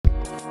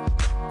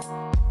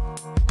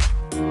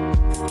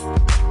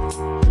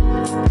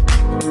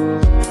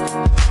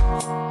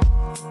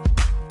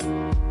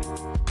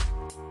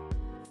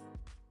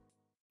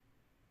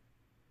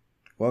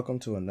welcome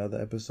to another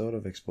episode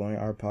of Exploring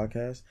Art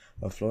Podcast,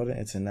 a Florida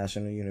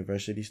International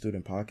University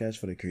student podcast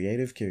for the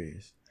creative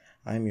curious.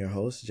 I am your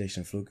host,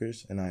 Jason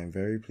Flukers, and I am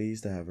very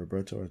pleased to have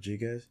Roberto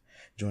Rodriguez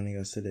joining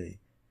us today.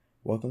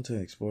 Welcome to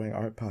Exploring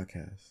Art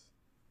Podcast.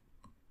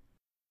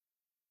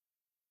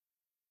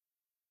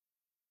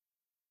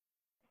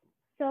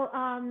 So,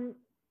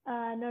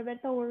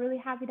 Norberto, we're really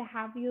happy to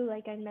have you,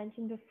 like I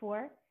mentioned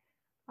before.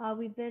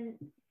 We've been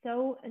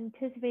so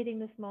anticipating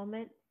this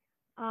moment.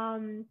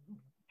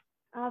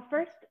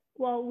 First,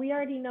 well, we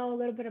already know a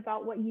little bit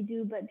about what you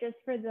do, but just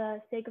for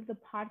the sake of the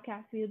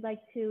podcast, we would like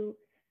to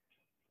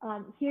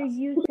hear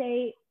you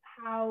say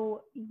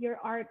how your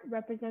art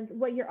represents,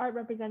 what your art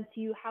represents to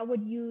you. How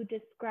would you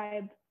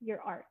describe your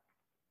art?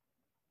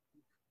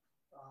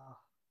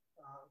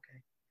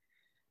 Okay.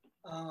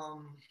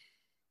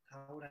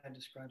 How would I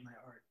describe my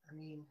art? I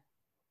mean,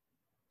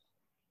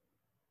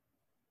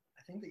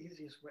 I think the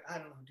easiest way, I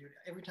don't know, dude.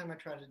 Every time I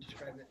try to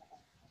describe it,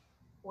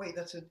 wait,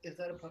 is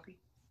that a puppy?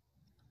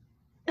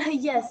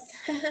 Yes.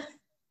 Can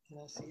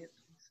I see it,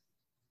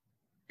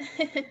 please?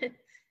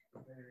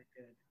 Very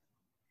good.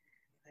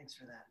 Thanks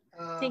for that.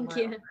 Thank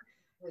you. Art,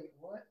 wait,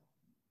 what?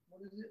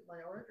 What is it?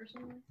 My art or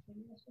something?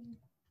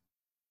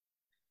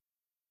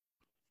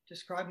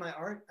 Describe my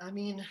art? I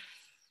mean,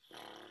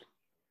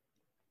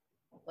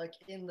 like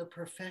in the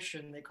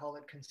profession, they call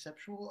it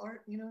conceptual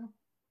art, you know?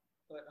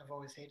 But I've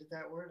always hated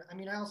that word. I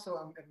mean,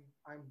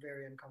 I'm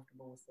very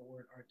uncomfortable with the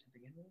word art to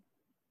begin with.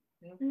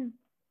 You know?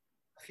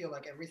 I feel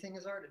like everything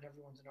is art and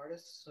everyone's an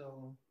artist.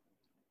 So,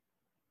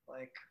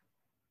 like,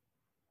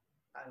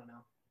 I don't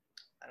know.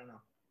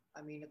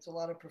 I mean, it's a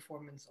lot of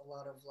performance, a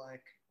lot of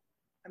like.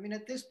 I mean,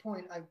 at this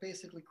point, I've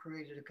basically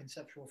created a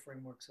conceptual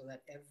framework so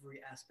that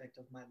every aspect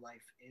of my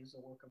life is a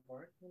work of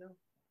art. You know,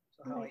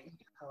 so how I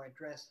eat, how I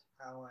dress,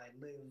 how I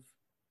live,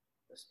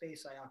 the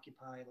space I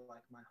occupy,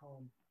 like my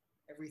home.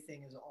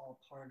 Everything is all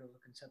part of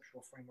a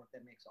conceptual framework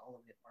that makes all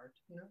of it art,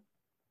 you know,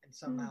 and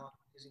somehow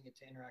I'm using it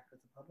to interact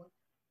with the public.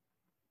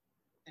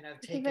 And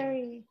I've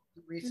taken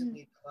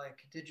recently to like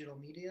digital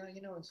media,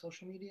 you know, and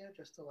social media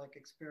just to like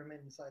experiment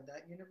inside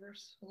that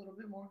universe a little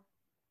bit more.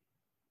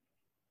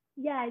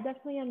 Yeah, I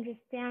definitely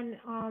understand.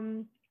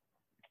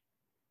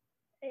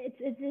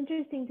 It's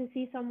interesting to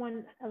see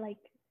someone like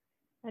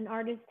an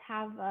artist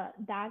have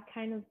that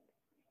kind of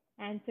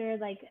answer,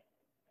 like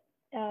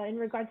in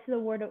regards to the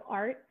word of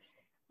art.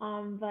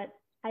 But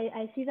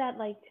I see that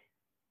like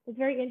it's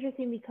very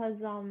interesting because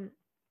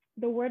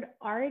the word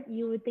art,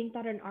 you would think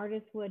that an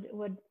artist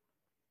would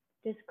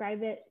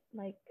describe it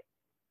like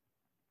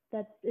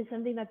that is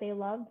something that they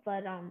love,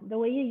 but the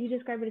way you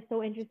describe it is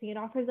so interesting. It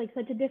offers like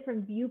such a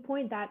different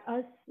viewpoint that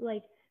us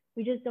like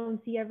we just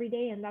don't see every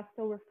day, and that's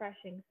so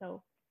refreshing.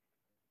 So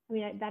I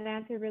mean that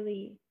answer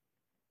really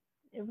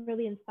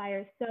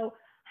inspires. So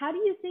how do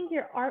you think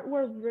your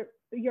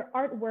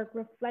artwork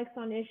reflects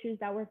on issues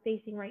that we're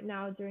facing right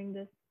now during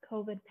this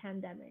COVID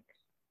pandemic?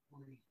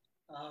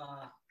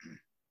 I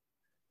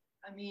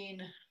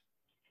mean,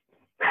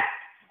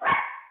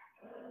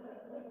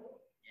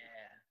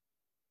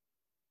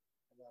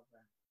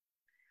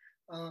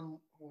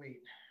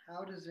 wait,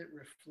 how does it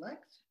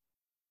reflect?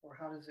 Or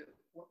how does it,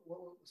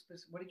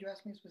 what did you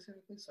ask me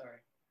specifically? Sorry.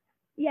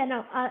 Yeah,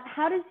 no,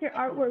 how does your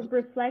artwork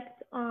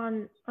reflect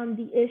on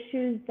the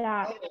issues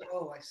that,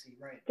 I see,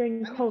 right.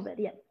 During COVID,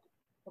 yes.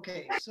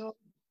 Okay, so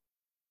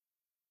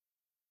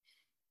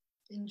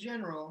in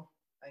general,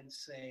 I'd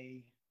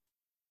say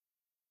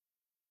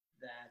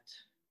that,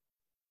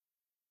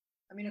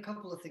 I mean, a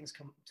couple of things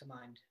come to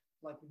mind.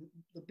 Like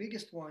the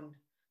biggest one,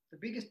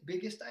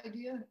 biggest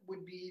idea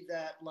would be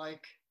that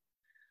like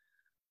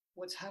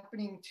what's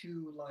happening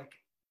to like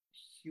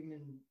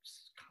human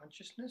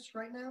consciousness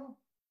right now,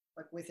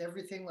 like with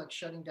everything like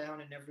shutting down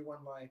and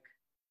everyone like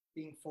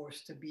being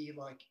forced to be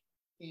like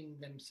in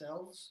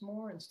themselves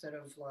more instead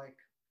of like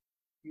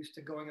used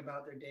to going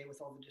about their day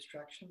with all the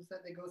distractions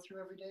that they go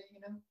through every day, you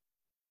know.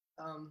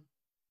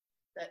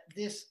 That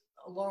this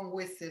along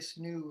with this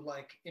new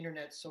like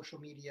internet social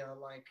media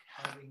like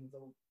having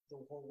the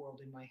whole world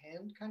in my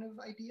hand kind of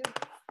idea,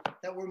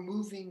 that we're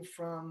moving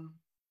from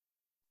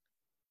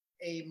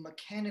a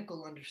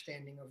mechanical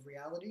understanding of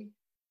reality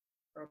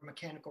or a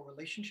mechanical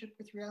relationship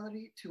with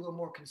reality to a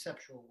more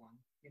conceptual one,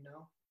 you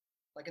know?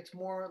 Like it's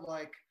more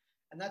like,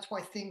 and that's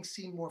why things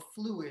seem more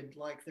fluid,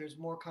 like there's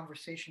more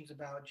conversations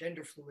about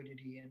gender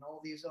fluidity and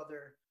all these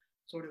other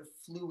sort of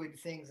fluid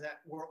things that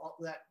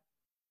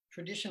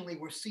traditionally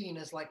were seen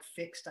as like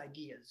fixed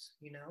ideas,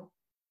 you know?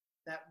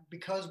 That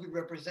because we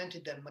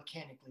represented them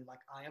mechanically, like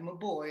I am a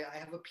boy, I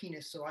have a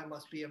penis, so I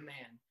must be a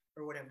man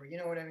or whatever, you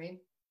know what I mean?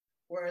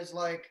 Whereas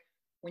like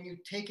when you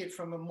take it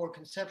from a more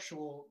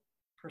conceptual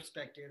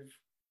perspective,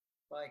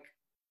 like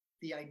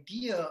the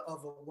idea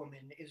of a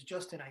woman is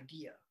just an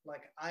idea.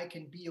 Like I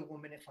can be a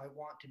woman if I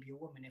want to be a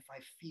woman, if I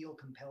feel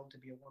compelled to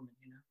be a woman,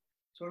 you know?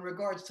 So in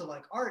regards to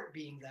like art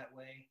being that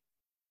way,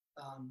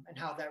 and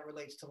how that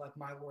relates to like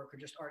my work or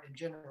just art in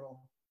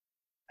general,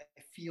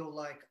 I feel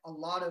like a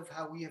lot of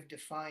how we have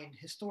defined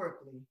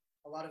historically,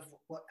 a lot of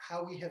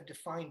how we have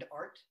defined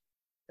art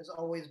has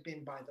always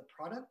been by the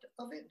product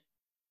of it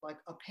like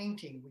a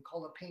painting, we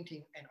call a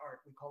painting an art.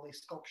 We call a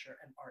sculpture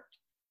an art,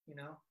 you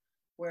know?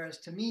 Whereas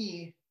to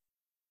me,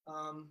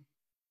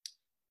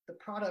 the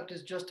product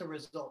is just a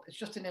result. It's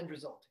just an end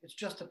result. It's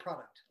just a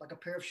product, like a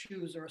pair of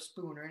shoes or a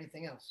spoon or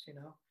anything else, you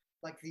know?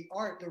 Like the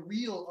art, the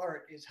real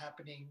art is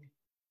happening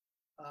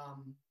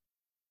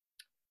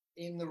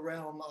in the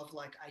realm of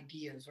like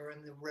ideas or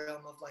in the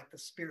realm of like the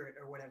spirit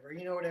or whatever.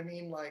 You know what I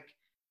mean? Like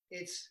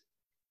it's,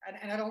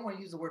 and I don't want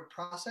to use the word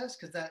process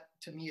because that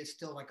to me is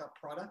still like a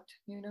product,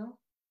 you know?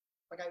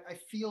 Like I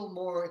feel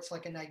more it's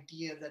like an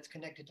idea that's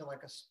connected to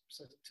like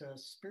to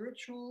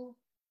spiritual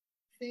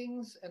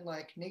things and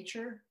like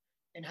nature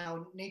and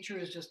how nature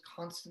is just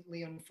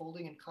constantly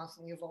unfolding and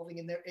constantly evolving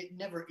and there it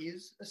never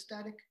is a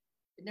static,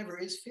 it never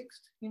is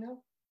fixed, you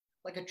know?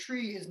 Like a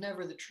tree is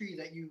never the tree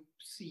that you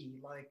see.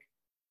 Like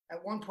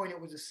at one point it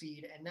was a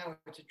seed and now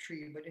it's a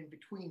tree, but in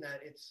between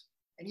that it's,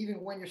 and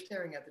even when you're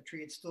staring at the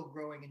tree, it's still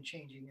growing and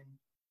changing and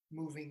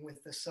moving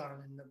with the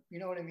sun and the, you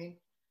know what I mean?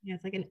 Yeah,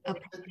 it's like an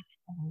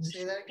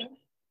say that again.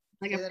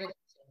 Like say a that again.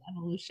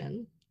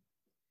 evolution.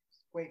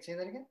 Wait, say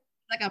that again.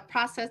 Like a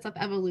process of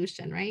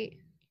evolution, right?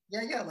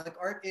 Yeah. Like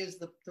art is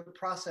the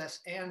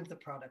process and the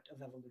product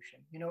of evolution.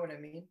 You know what I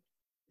mean?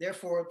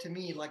 Therefore, to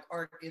me, like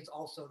art is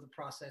also the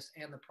process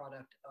and the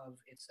product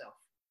of itself.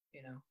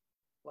 You know,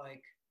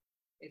 like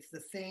it's the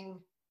thing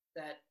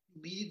that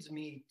leads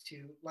me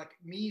to like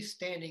me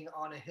standing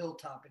on a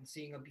hilltop and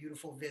seeing a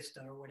beautiful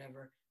vista or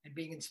whatever and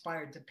being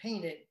inspired to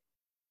paint it,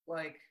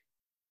 like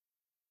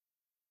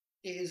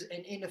is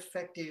an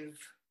ineffective,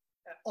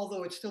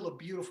 although it's still a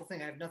beautiful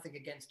thing. I have nothing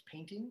against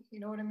painting, you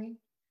know what I mean?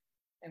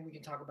 And we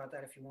can talk about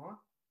that if you want,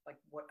 like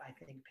what I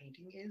think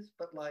painting is,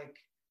 but like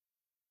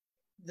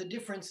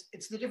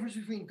it's the difference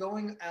between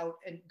going out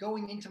and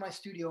going into my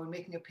studio and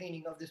making a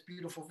painting of this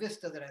beautiful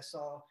vista that I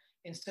saw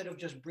instead of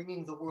just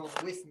bringing the world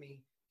with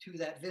me to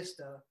that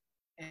vista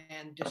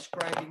and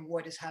describing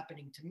what is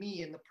happening to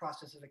me in the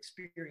process of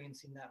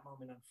experiencing that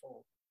moment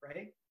unfold,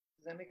 right?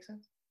 Does that make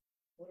sense?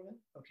 A little bit?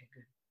 Okay,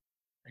 good.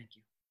 Thank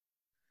you.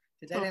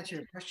 Did that answer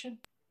your question?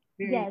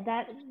 Yeah,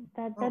 that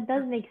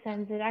does make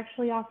sense. It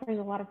actually offers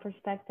a lot of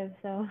perspective.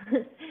 So,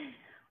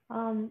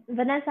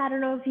 Vanessa, I don't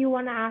know if you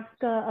want to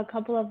ask a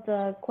couple of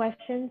the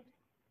questions.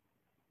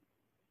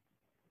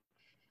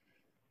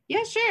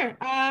 Yeah, sure.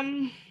 Let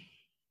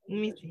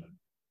me see.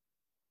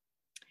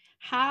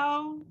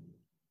 How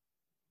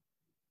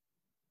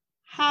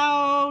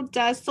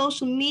does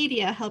social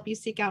media help you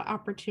seek out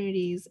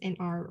opportunities in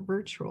our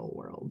virtual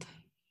world?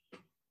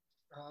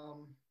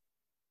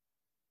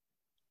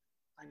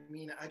 I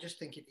mean, I just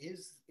think it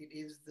is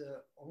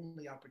the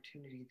only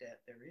opportunity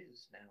that there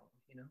is now,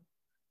 you know?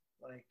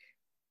 Like,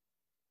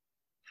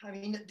 I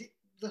mean,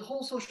 the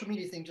whole social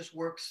media thing just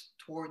works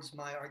towards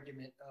my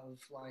argument of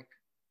like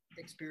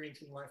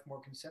experiencing life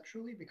more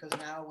conceptually because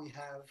now we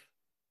have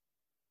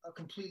a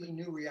completely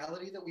new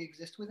reality that we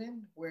exist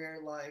within where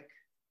like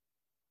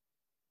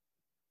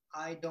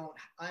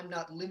I'm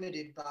not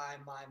limited by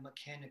my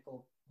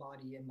mechanical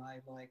body and my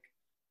like,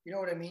 you know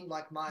what I mean?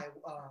 Like my,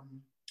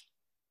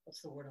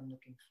 what's the word I'm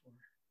looking for?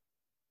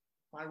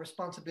 My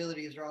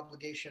responsibilities or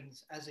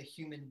obligations as a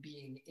human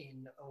being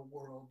in a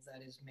world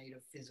that is made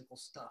of physical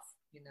stuff,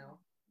 you know?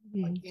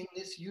 Mm-hmm. Like in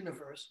this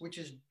universe, which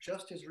is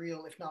just as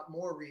real, if not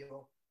more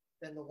real,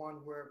 than the one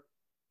we're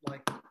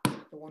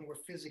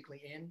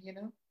physically in, you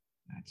know?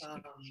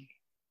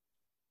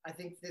 I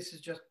think this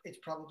is it's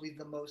probably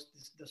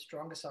the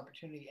strongest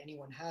opportunity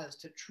anyone has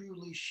to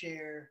truly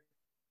share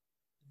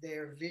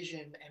their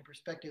vision and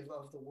perspective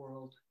of the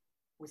world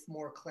with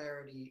more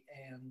clarity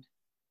and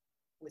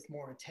with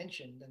more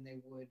attention than they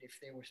would if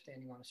they were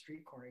standing on a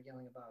street corner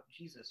yelling about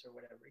Jesus or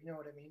whatever. You know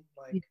what I mean?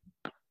 Like,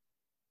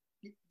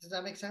 does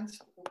that make sense?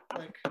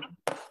 Like,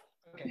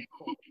 okay,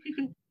 cool.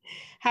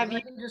 I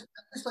can just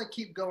like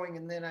keep going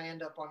and then I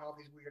end up on all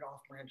these weird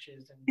off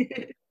branches and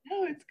like,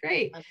 no, it's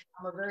great.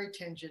 I'm a very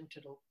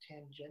tangential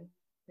person.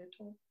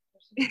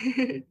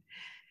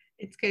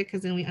 It's good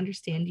because then we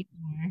understand you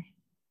more.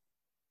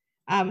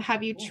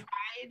 Have you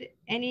tried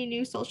any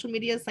new social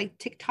medias like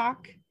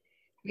TikTok?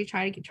 Have you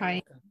tried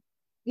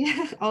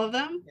yeah, all of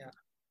them? Yeah.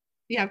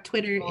 You have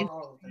Twitter.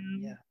 All of them,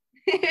 yeah.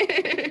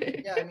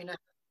 Yeah, I mean I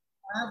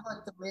have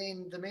like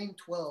the main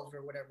 12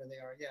 or whatever they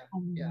are. Yeah.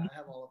 Yeah, I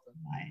have all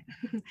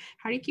of them.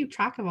 How do you keep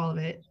track of all of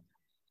it?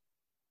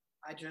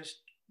 I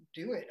just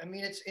do it. I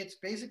mean, it's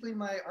basically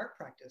my art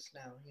practice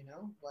now, you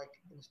know? Like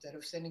instead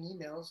of sending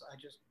emails, I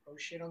just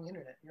post shit on the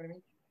internet. You know what I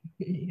mean?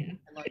 Yeah.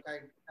 And like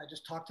I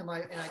just talk to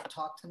my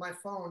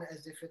phone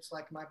as if it's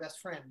like my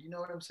best friend. You know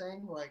what I'm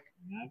saying? Like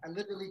I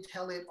literally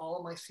tell it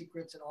all my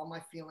secrets and all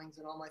my feelings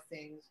and all my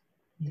things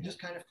and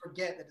just kind of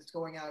forget that it's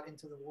going out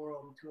into the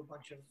world to a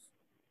bunch of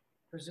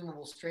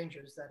presumable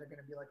strangers that are going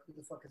to be like, who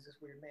the fuck is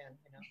this weird man?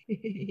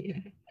 You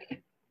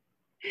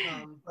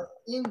know? But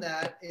in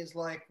that is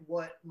like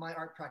what my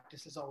art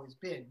practice has always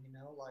been, you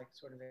know, like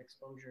sort of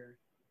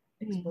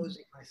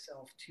exposing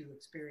myself to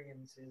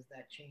experiences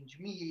that change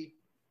me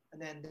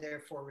and then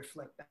therefore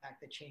reflect back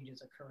the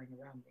changes occurring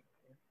around me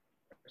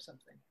or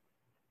something.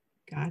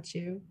 Got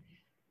you.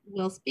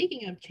 Well,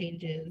 speaking of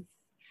changes,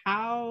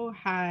 how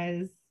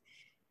has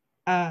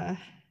uh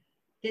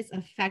this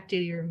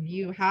affected your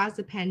view? How has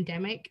the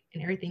pandemic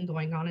and everything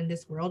going on in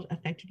this world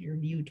affected your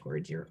view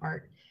towards your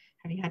art?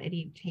 Have you had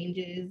any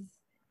changes?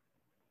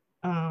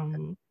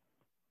 Um,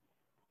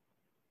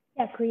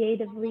 Yeah,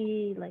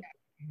 creatively, like.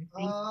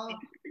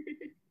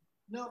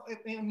 No,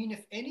 I mean,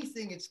 if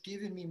anything, it's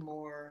given me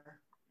more.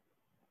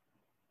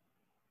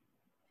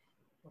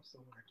 What's the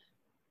word?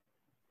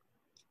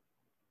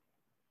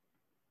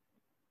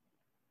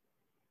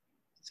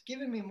 It's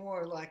given me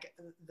more like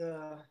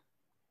the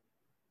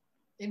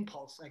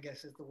impulse, I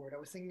guess is the word. I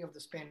was thinking of the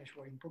Spanish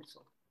word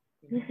impulso.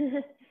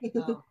 You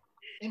know?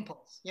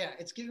 Impulse. Yeah,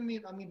 it's given me,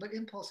 I mean, but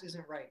impulse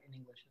isn't right in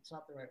English. It's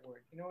not the right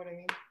word. You know what I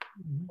mean?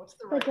 What's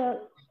the right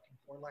word?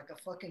 Or like a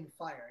fucking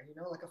fire, you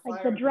know, like a fire.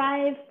 Like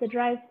the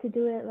drive to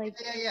do it, like.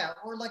 Yeah.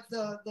 Or like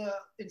the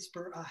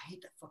I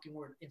hate that fucking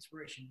word,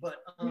 inspiration,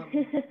 but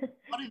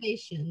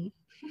motivation.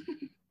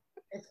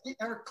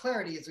 Or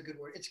clarity is a good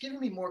word. It's given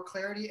me more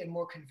clarity and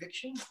more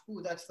conviction.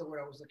 Ooh, that's the word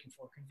I was looking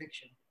for,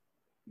 conviction.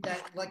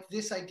 That like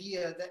this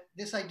idea that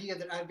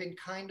I've been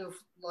kind of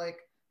like,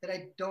 that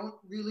I don't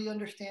really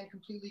understand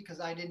completely because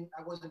I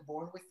wasn't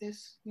born with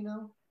this, you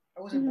know?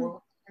 I wasn't born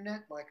with the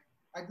internet. Like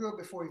I grew up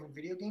before even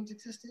video games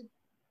existed.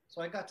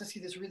 So I got to see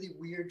this really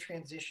weird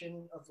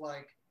transition of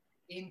like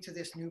into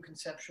this new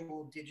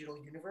conceptual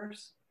digital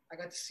universe. I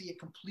got to see it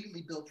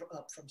completely built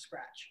up from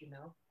scratch, you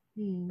know?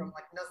 From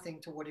like nothing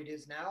to what it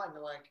is now. And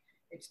like,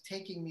 it's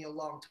taking me a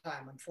long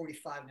time. I'm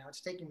 45 now.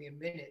 It's taking me a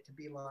minute to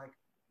be like,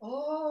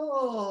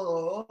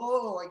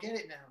 oh, I get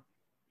it now.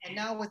 And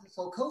now with this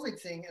whole COVID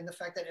thing and the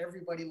fact that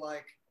everybody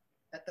like,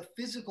 that the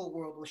physical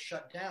world was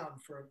shut down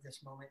for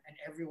this moment and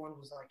everyone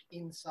was like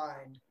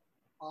inside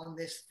on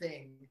this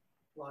thing,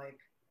 like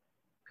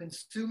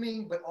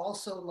consuming, but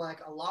also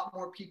like a lot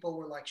more people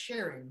were like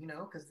sharing, you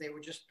know, because they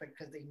were just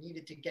because they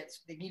needed to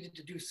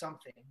do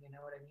something, you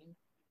know what I mean?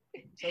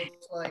 So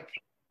it's like,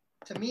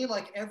 to me,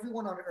 like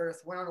everyone on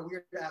earth went on a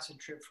weird acid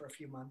trip for a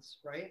few months,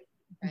 right?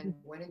 And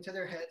went into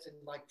their heads and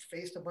like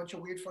faced a bunch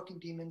of weird fucking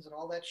demons and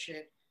all that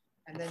shit.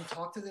 And then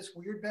talked to this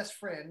weird best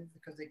friend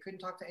because they couldn't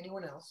talk to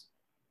anyone else.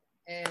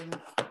 And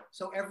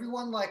so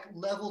everyone like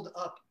leveled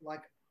up.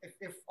 Like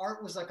if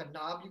art was like a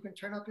knob you can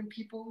turn up in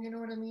people, you know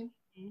what I mean?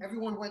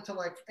 Everyone went to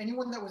like,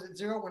 anyone that was at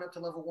 0 went up to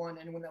level 1.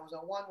 Anyone that was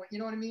on 1 went, you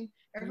know what I mean?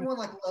 Everyone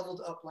like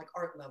leveled up like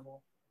art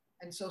level.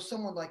 And so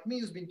someone like me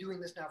who's been doing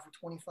this now for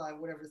 25,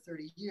 whatever,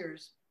 30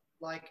 years,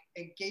 like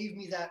it gave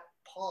me that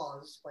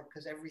pause, like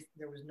because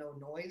there was no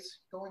noise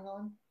going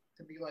on,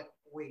 to be like,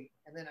 wait.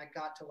 And then I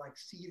got to like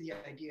see the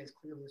idea as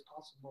clearly as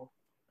possible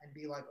and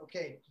be like,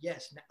 okay,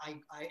 yes, I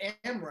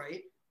am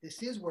right.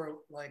 This is where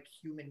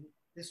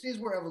this is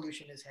where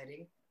evolution is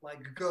heading.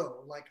 Like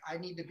go, like I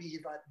need to be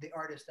the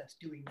artist that's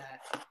doing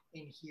that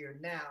in here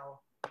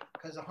now,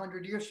 because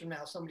 100 years from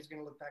now, somebody's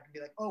going to look back and be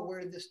like, oh, where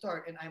did this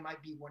start? And I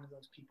might be one of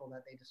those people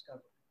that they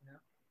discover, you know?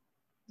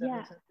 Does that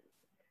make sense?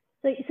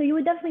 So you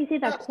would definitely say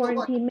that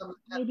quarantine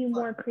made you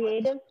more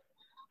creative?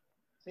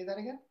 Say that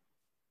again?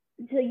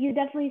 So you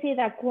definitely say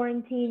that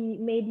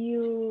quarantine made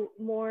you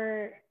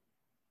more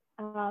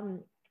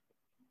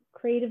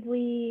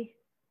creatively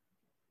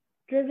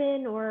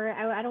driven, or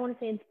I don't want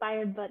to say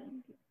inspired, but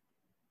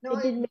no,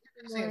 it didn't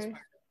say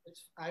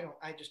inspired.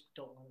 I just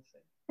don't want to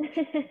say.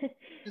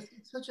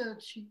 It's such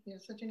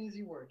an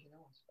easy word, you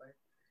know, inspired.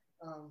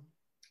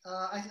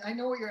 I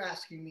know what you're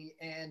asking me,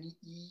 and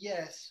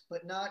yes,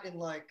 but not in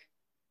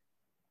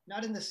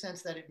the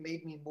sense that it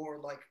made me more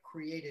like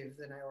creative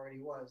than I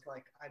already was.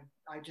 Like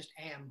I just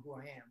am who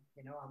I am,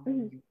 you know. I'm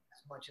really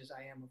as much as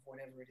I am of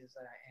whatever it is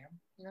that I am,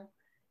 you know.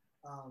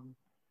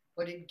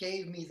 But it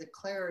gave me the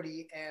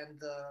clarity and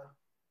the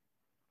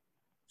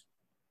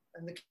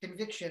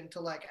conviction to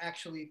like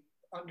actually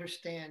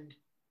understand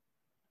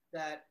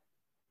that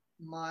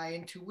my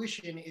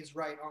intuition is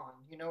right on.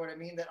 You know what I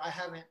mean? That I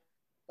haven't,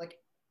 like,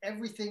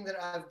 everything that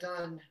I've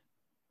done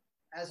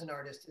as an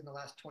artist in the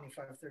last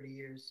 25, 30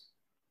 years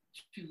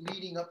to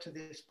leading up to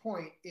this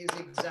point is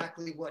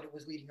exactly what it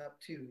was leading up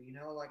to, you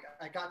know? Like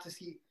I got to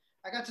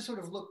sort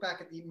of look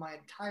back at my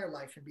entire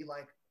life and be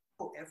like,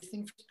 oh,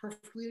 everything fits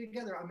perfectly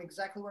together. I'm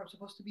exactly where I'm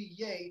supposed to be.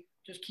 Yay,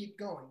 just keep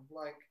going.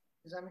 Like,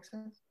 does that make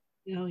sense?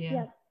 Oh,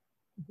 yeah.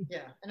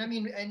 Yeah. And I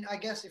mean, and I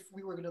guess if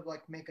we were going to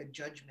like make a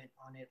judgment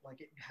on it,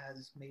 like it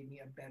has made me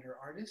a better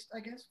artist, I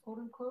guess, quote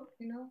unquote,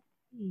 you know?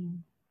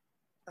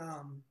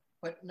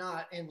 But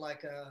not in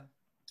like in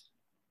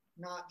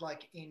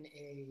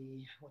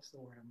a, what's the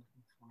word I'm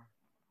looking for?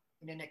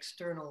 In an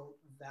external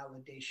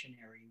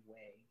validationary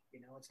way,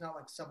 you know? It's not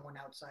like someone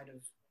outside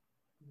of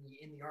me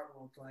in the art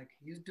world, like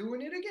he's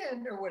doing it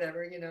again or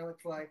whatever, you know?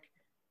 It's like,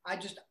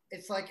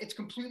 it's like, it's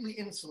completely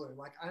insular.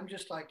 Like I'm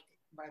just like,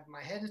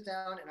 my head is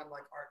down and I'm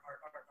like, art.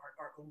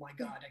 Oh my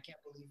God, I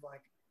can't believe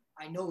like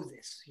I know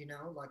this, you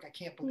know? Like I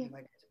can't believe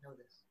I get to know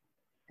this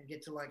and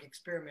get to like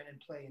experiment and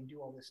play and do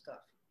all this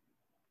stuff.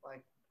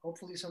 Like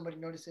hopefully somebody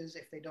notices.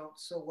 If they don't,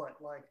 so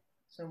what? Like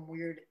some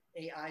weird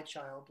AI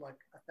child like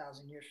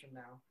 1,000 years from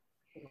now,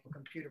 a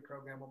computer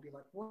program will be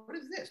like, what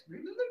is this?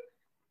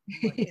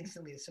 Like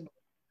instantly assimilate,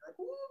 like,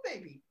 ooh,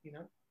 baby, you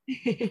know?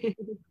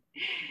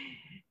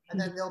 And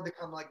then they'll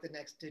become like the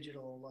next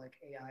digital like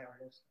AI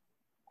artist,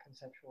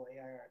 conceptual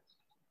AI artist.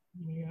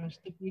 Oh my gosh,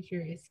 the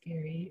future is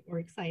scary or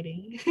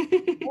exciting.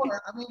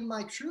 Or I mean,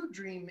 my true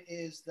dream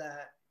is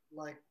that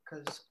like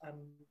because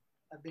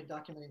I've been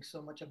documenting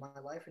so much of my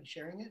life and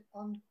sharing it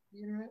on the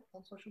internet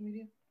on social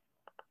media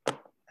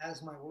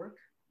as my work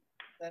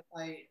that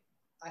I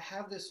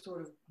have this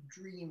sort of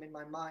dream in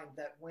my mind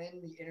that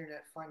when the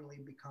internet finally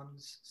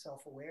becomes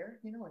self-aware,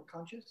 you know, and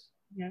conscious,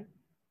 Yeah.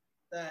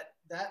 that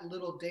that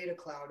little data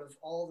cloud of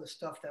all the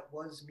stuff that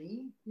was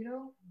me, you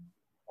know,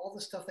 all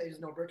the stuff that is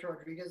Norberto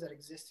Rodriguez that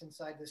exists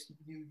inside this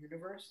new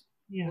universe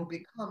Yeah.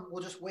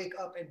 will just wake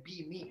up and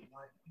be me.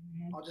 Like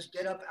Mhm. I'll just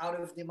get up out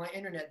of my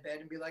internet bed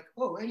and be like,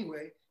 oh,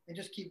 anyway, and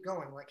just keep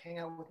going, like hang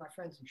out with my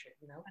friends and shit,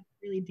 you know? That's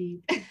really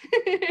deep.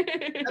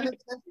 That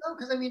makes sense though,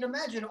 because I mean,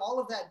 imagine all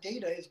of that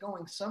data is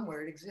going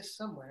somewhere, it exists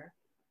somewhere,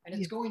 and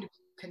it's Yeah. going to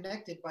be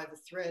connected by the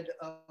thread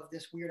of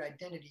this weird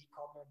identity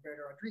called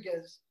Norberto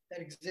Rodriguez that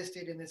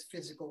existed in this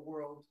physical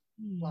world,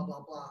 blah,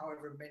 blah, blah,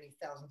 however many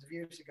thousands of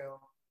years ago.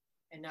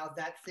 And now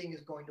that thing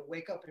is going to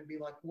wake up and be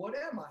like, what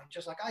am I?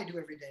 Just like I do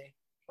every day.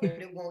 But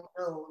it won't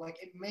know, like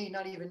it may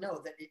not even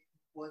know that it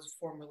was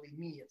formerly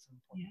me at some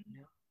point, Yeah. you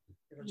know?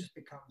 It'll just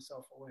become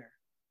self-aware.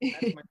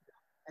 That's my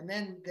and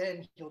then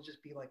he'll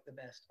just be like the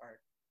best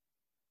art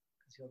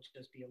because he'll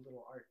just be a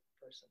little art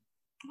person.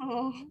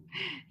 Oh,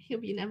 he'll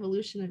be an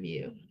evolution of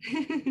you.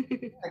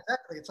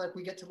 Exactly. It's like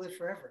we get to live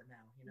forever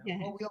now, you know. Yeah.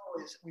 Well,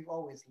 we've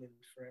always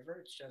lived forever.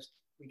 It's just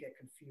we get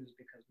confused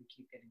because we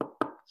keep getting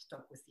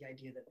stuck with the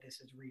idea that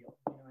this is real,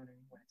 you know what I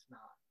mean, when it's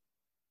not.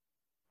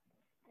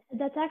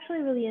 That's actually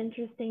really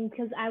interesting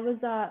because I was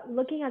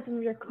looking at some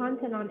of your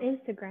content on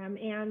Instagram,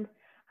 and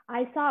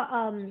I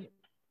saw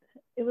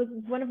it was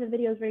one of the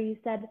videos where you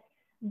said,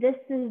 this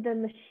is the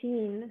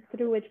machine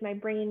through which my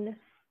brain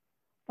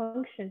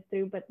functions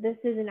through, but this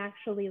isn't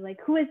actually like,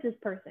 who is this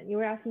person? You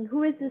were asking,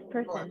 who is this Oh, I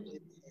person?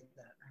 did say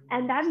that.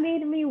 And that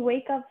made me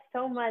wake up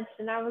so much.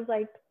 And I was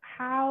like,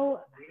 how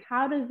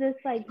does this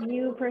like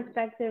new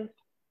perspective,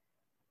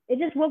 it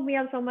just woke me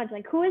up so much.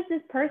 Like, who is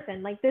this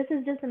person? Like, this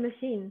is just a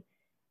machine.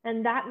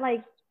 And that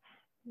like,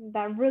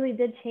 that really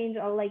did change.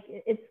 Like,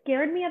 it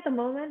scared me at the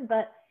moment,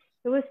 but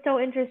it was so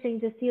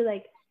interesting to see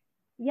like,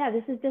 yeah,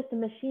 this is just a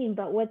machine,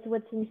 but what's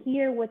in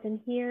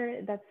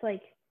here, that's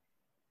like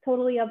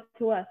totally up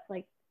to us.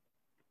 Like,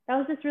 that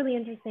was just really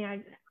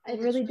interesting. It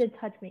really did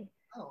touch me.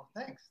 Oh,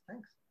 thanks.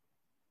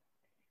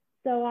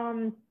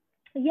 So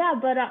yeah,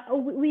 but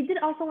we did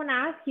also want to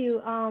ask you,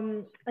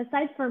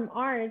 aside from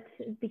art,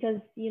 because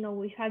you know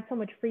we've had so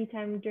much free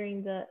time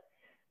during the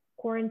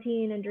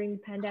quarantine and during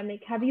the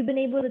pandemic, have you been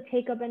able to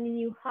take up any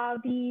new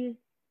hobbies?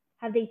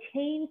 Have they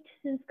changed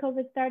since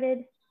COVID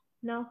started?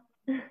 No.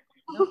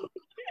 No,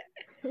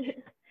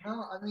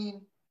 no, I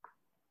mean,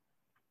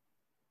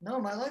 no,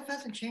 my life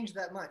hasn't changed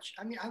that much.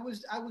 I mean, I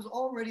was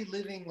already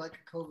living like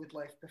a COVID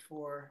life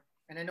before,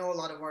 and I know a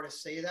lot of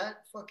artists say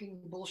that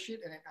fucking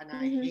bullshit, and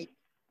I Mhm. hate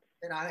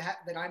that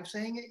that I'm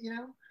saying it, you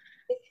know,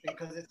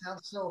 because it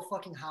sounds so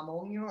fucking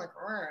hamon, you know, like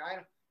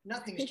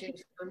nothing's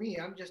changed for me.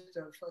 I'm just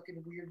a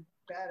fucking weird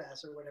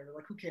badass or whatever.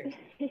 Like who cares?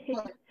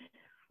 But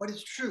but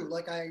it's true.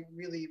 Like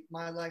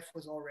my life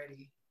was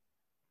already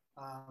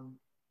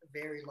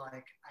very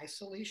like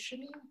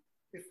isolation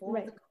before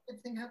Right. the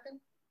COVID thing happened.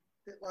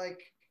 That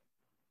like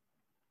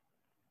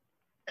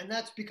and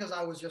that's because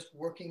I was just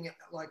working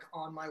like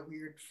on my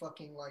weird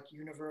fucking like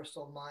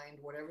universal mind,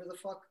 whatever the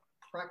fuck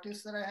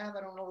practice that I have.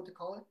 I don't know what to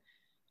call it.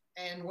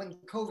 And when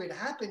COVID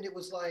happened, it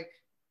was like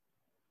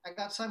I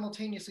got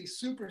simultaneously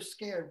super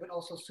scared, but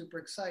also super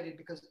excited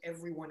because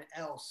everyone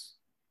else,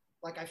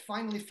 like I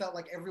finally felt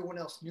like everyone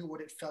else knew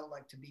what it felt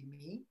like to be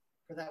me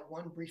for that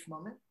one brief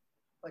moment.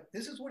 Like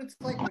this is what it's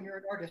like when you're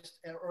an artist,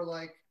 or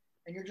like,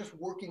 and you're just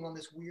working on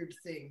this weird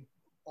thing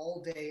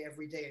all day,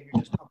 every day, and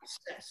you're just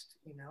obsessed,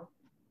 you know.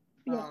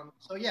 Yeah.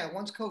 So yeah,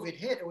 once COVID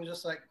hit, it was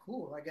just like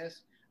cool. I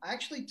guess I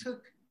actually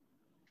took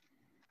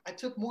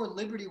more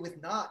liberty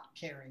with not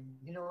caring.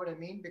 You know what I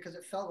mean? Because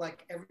it felt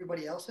like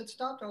everybody else had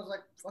stopped. I was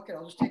like, fuck it,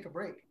 I'll just take a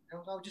break. I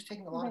was just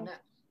taking a lot of Right.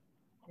 naps.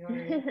 You know what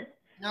I mean?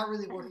 Not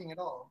really working at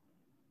all,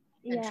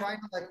 and Yeah. trying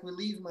to like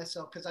relieve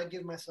myself because I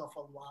give myself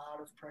a lot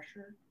of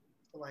pressure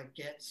to like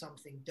get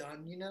something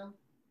done. You know,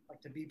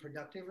 like to be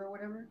productive or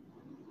whatever.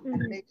 And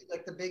Mhm. maybe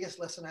like the biggest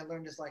lesson I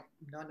learned is like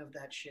none of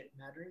that shit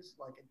matters.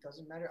 Like it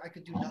doesn't matter. I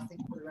could do nothing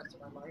for the rest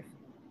of my life,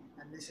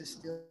 and this is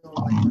still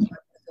like my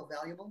life is still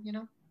valuable. You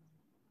know?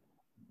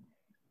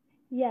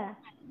 Yeah.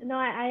 No,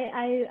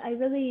 I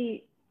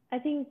really, I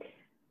think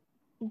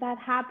that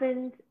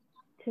happened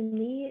to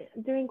me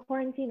during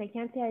quarantine. I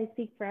can't say I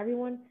speak for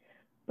everyone,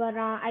 but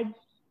I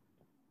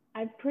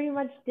pretty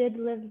much did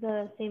live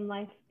the same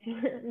life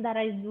that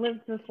I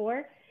lived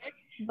before,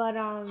 but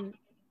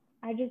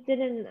I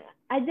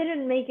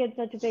didn't make it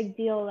such a big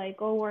deal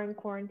like, oh, we're in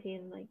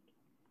quarantine. Like,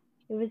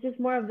 it was just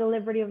more of the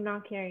liberty of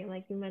not caring,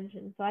 like you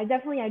mentioned. So I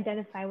definitely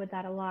identify with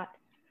that a lot.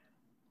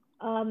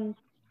 Um,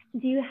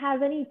 do you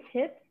have any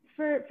tips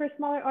for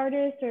smaller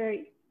artists or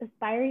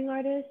aspiring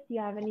artists? Do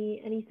you have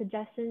any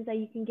suggestions that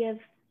you can give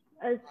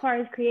as far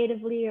as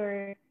creatively,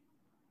 or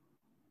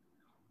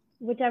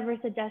whichever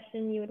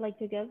suggestion you would like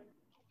to give?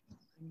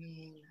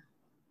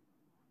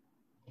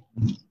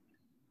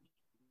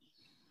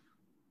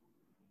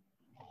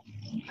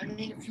 I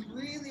mean, if you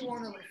really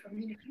want to,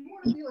 if you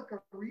want to be like a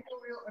real,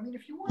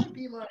 if you want to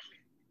be like,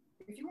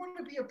 if you want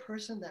to be a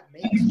person that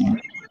makes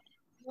art,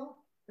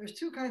 there's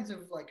two kinds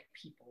of like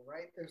people,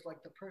 right? There's like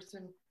a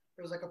person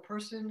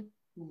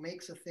who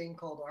makes a thing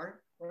called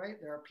art, right?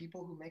 There are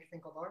people who make a thing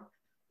called art.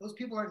 Those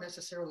people aren't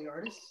necessarily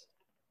artists.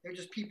 They're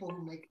just people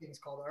who make things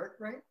called art,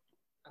 right?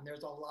 And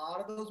there's a lot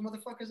of those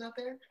motherfuckers out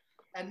there.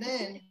 And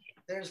then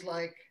there's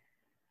like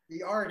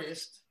the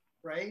artist,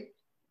 right?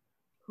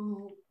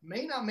 Who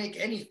may not make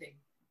anything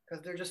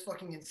because they're just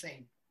fucking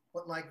insane,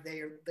 but like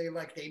they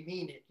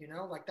mean it,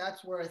 like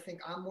that's where I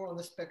think I'm more on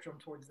the spectrum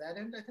towards that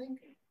end, I think,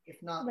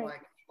 if not Right.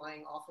 like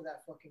flying off of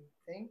that fucking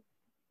thing.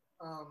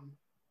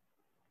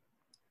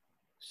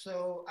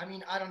 So I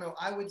don't know,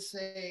 I would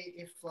say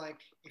if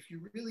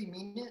you really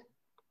mean it,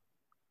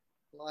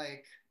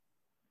 like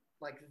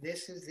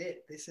this is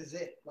it,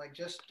 like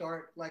just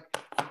start, like,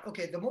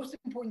 okay, the most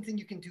important thing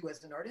you can do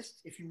as an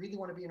artist, if you really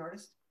want to be an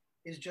artist,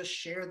 is just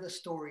share the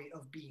story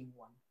of being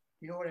one.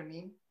 You know what I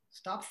mean?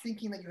 Stop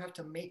thinking that you have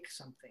to make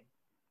something.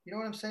 You know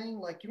what I'm saying?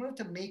 Like, you don't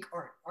have to make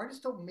art.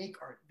 Artists don't make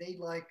art. They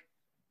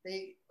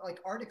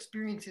art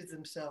experiences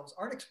themselves.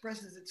 Art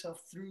expresses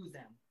itself through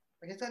them.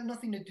 Like, it's got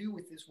nothing to do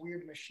with this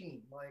weird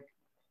machine. Like,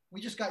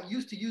 we just got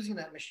used to using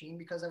that machine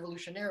because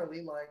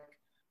evolutionarily, like,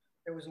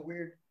 there was a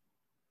weird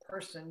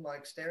person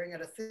like staring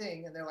at a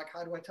thing, and they're like,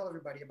 how do I tell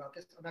everybody about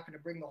this? I'm not going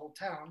to bring the whole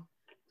town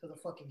to the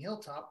fucking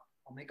hilltop.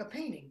 I'll make a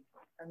painting,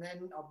 and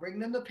then I'll bring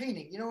them the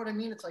painting. You know what I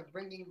mean? It's like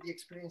bringing the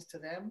experience to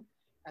them.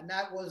 And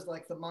that was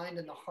like the mind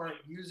and the heart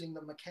using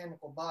the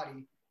mechanical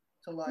body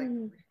to like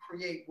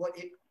recreate what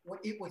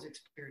it was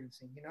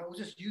experiencing. It was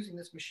just using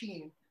this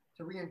machine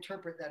to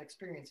reinterpret that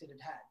experience it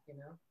had had.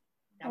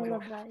 Now we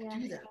don't have to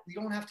do that. We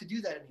don't have to do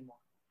that anymore.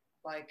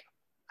 Like,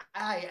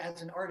 I,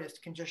 as an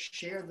artist, can just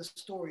share the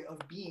story of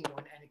being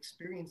one and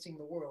experiencing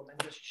the world, and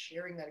just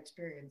sharing that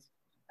experience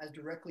as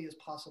directly as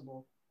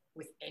possible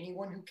with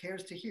anyone who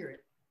cares to hear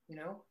it,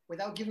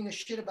 without giving a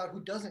shit about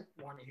who doesn't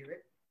want to hear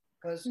it,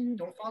 because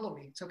don't follow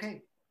me. It's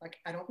okay. Like,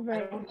 I don't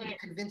need to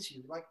convince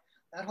you. Like,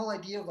 that whole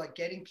idea of like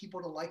getting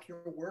people to like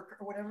your work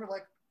or whatever,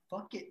 like,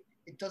 fuck it.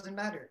 It doesn't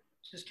matter.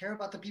 Just care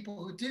about the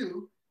people who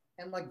do,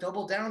 and like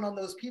double down on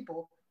those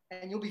people,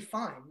 and you'll be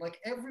fine. Like,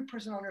 every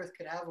person on earth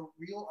could have a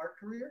real art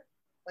career.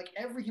 Like,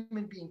 every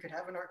human being could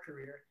have an art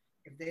career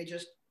if they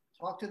just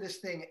talk to this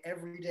thing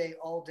every day,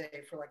 all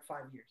day for like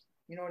 5 years.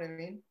 You know what I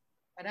mean?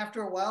 And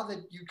after a while,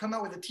 that you come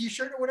out with a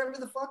t-shirt or whatever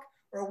the fuck,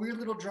 or a weird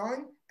little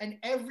drawing, and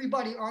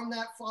everybody on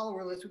that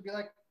follower list would be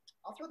like,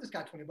 I'll throw this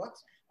guy $20,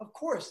 of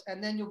course.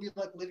 And then you'll be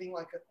like living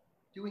like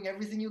doing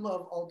everything you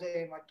love all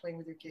day, and like playing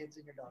with your kids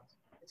and your dogs.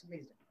 It's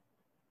amazing.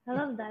 I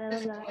love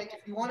that. Like,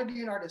 if you want to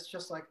be an artist,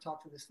 just like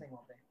talk to this thing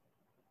all day,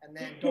 and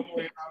then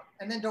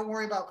don't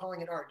worry about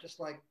calling it art. Just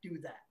like do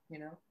that,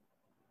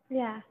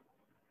 Yeah.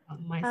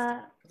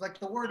 Like,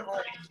 the word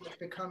art has like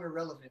become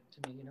irrelevant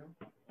to me.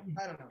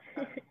 I don't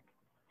know.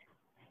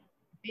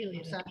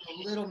 I'm sounding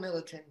a little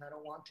militant, and I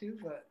don't want to,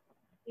 but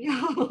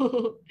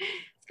no,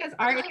 it's because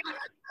art.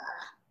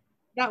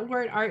 That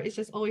word art is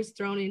just always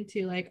thrown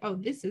into like, oh,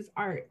 this is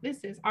art,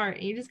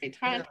 and you just get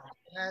tired.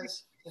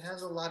 It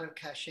has a lot of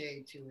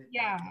cachet to it.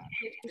 Yeah,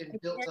 like, it's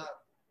built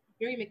up.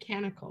 Very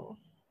mechanical.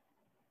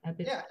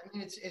 Yeah,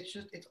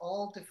 it's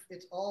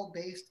all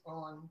based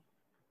on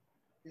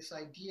this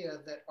idea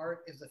that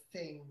art is a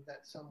thing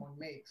that someone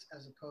makes,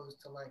 as opposed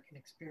to like an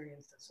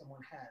experience that someone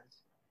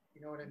has.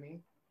 You know what I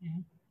mean? Yeah.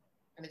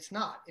 And it's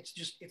not.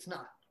 It's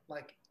not.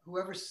 Like,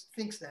 whoever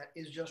thinks that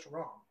is just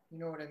wrong. You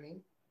know what I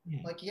mean? Yeah.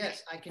 Like,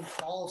 yes, I can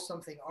call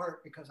something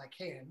art because I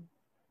can,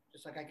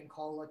 just like I can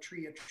call a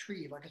tree.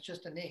 Like, it's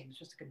just a name. It's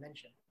just a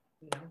convention,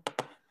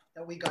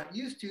 that we got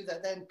used to,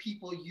 that then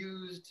people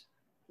used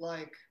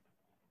like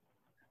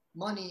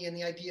money and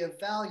the idea of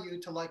value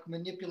to like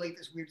manipulate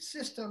this weird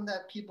system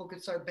that people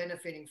could start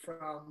benefiting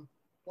from,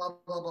 blah,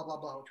 blah, blah, blah,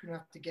 blah, which we don't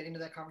have to get into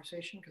that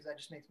conversation because that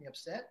just makes me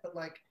upset. But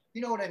like,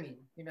 you know what I mean,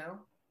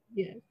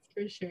 Yes,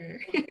 for sure.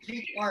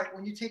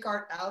 When you take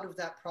art out of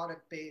that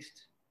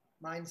product-based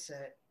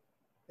mindset,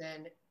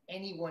 then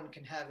anyone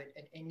can have it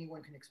and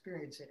anyone can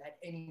experience it at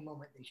any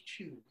moment they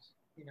choose.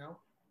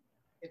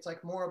 It's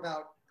like more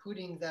about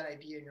putting that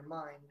idea in your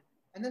mind,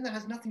 and then that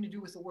has nothing to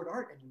do with the word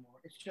art anymore.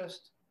 It's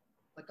just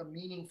like a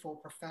meaningful,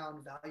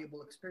 profound,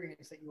 valuable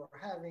experience that you are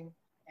having,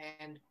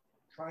 and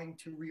trying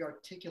to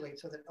re-articulate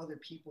so that other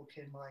people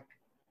can like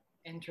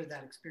enter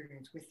that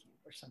experience with you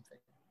or something.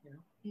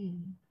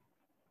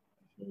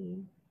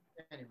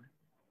 Anyway,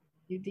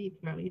 You're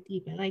deep, bro. You're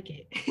deep. I like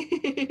it.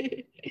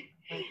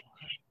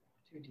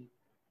 Too deep.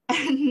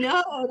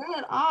 No, not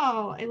at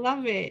all. I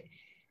love it.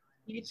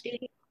 I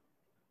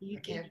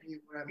can't be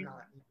what I'm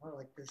not.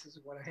 Like, this is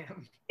what I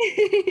am.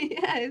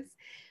 Yes.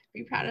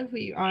 Be proud of who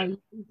you are. You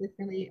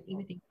differently,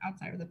 even think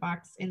outside of the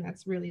box, and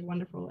that's really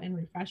wonderful and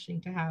refreshing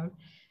to have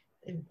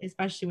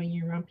especially when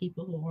you're around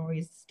people who are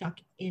always stuck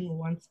in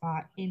one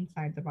spot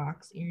inside the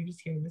box, and you're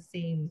just hearing the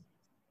same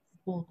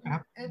bull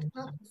crap. And it's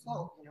not their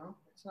fault, you know.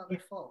 It's not their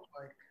fault.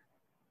 Like,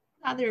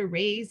 How they're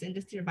raised and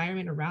just the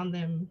environment around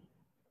them.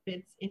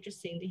 It's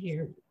interesting to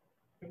hear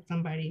from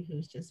somebody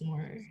who's just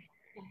more.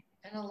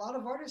 and a lot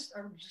of artists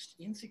are just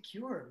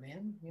insecure,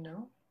 man. You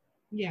know,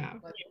 Yeah.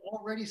 like we're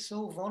already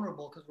so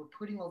vulnerable because we're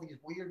putting all these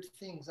weird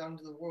things out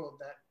into the world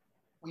that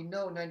we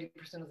know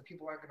 90% of the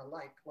people aren't gonna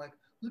like. Like,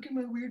 look at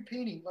my weird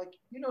painting. Like,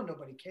 you know,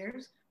 nobody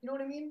cares. You know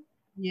what I mean?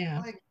 Yeah.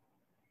 Like,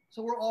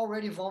 so we're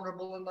already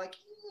vulnerable and like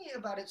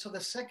about it. So the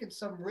second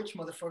some rich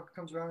motherfucker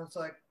comes around, it's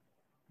like,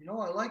 you know,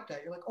 I like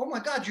that. You're like, oh my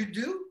god, you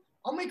do?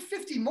 I'll make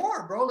 50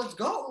 more, bro. Let's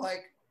go.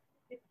 Like,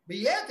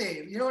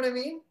 billete. You know what I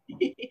mean?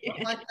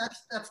 Yeah. Like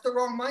that's the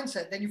wrong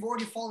mindset. Then you've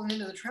already fallen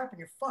into the trap and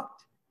you're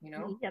fucked. You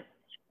know? Yep.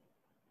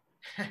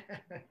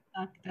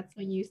 That's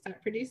when you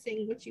start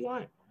producing what you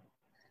want.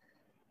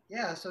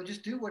 Yeah. So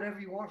just do whatever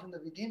you want from the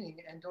beginning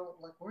and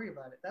don't like worry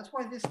about it. That's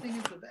why this thing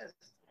is the best.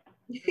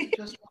 It's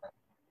just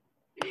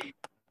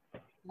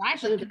I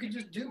should you can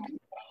just do.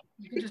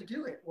 You can just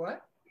do it.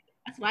 What?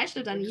 That's what I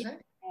should have done. What'd you years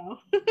say?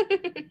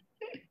 ago.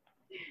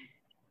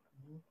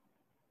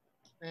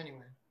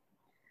 Anyway,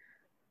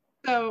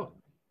 So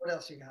what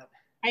else you got?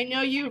 I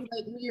know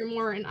you're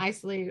more an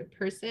isolated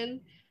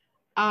person.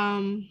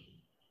 Do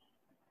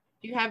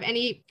you have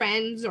any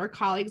friends or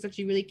colleagues that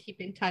you really keep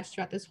in touch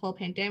throughout this whole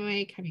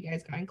pandemic? Have you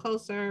guys gotten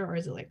closer, or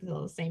is it like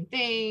still the same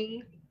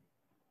thing?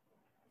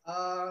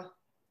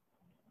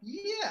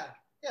 Yeah,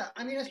 yeah.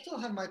 I mean, I still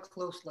have my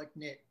close, like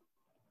knit,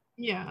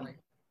 Yeah. like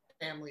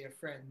family of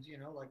friends. You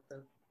know, like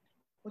the.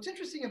 What's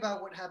interesting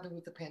about what happened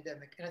with the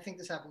pandemic, and I think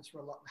this happened for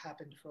a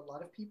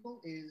lot of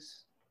people,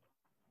 is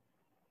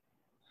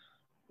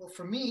well,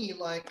 for me,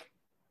 like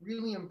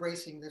really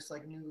embracing this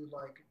like new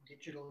like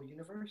digital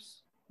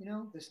universe. You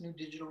know, this new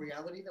digital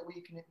reality that we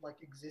can like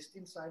exist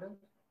inside of.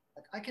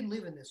 Like I can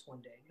live in this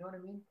one day. You know what I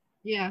mean?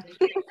 Yeah.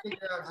 They just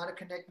figure out how to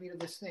connect me to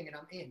this thing, and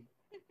I'm in.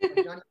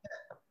 Like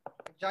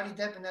Johnny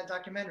Depp in that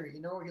documentary,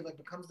 you know, where he like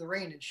becomes the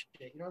rain and shit.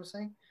 You know what I'm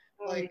saying?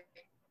 Like,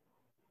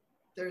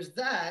 there's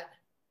that.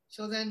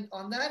 So then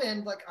on that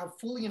end, like I've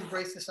fully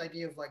embraced this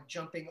idea of like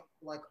jumping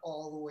like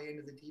all the way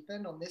into the deep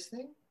end on this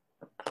thing.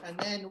 And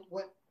then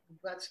what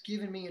that's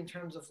given me in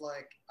terms of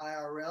like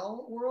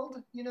IRL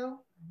world, you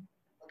know,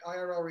 like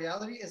IRL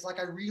reality is like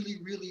I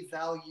really, really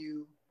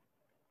value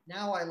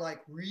now I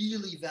like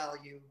really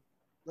value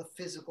the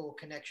physical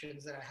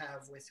connections that I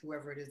have with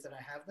whoever it is that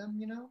I have them,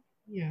 you know?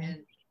 Yeah.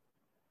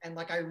 And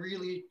like I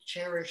really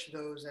cherish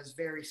those as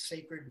very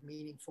sacred,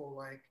 meaningful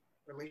like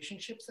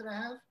relationships that I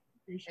have.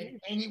 And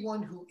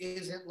anyone who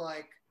isn't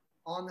like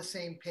on the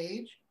same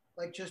page,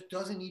 like just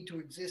doesn't need to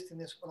exist in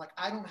this. Like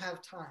I don't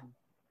have time.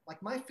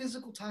 Like my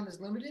physical time is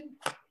limited.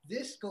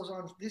 This goes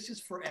on. This is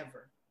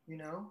forever. You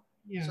know.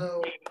 Yeah.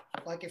 So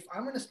like if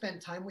I'm gonna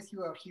spend time with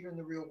you out here in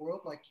the real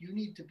world, like you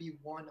need to be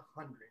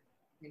 100.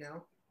 You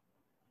know.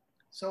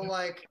 So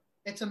like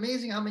it's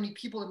amazing how many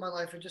people in my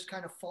life have just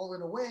kind of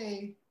fallen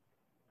away,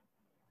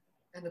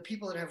 and the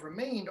people that have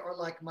remained are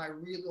like my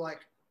real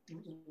like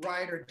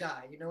ride or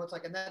die, you know. It's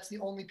like, and that's the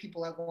only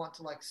people I want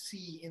to like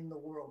see in the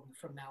world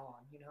from now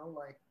on, you know.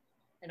 Like,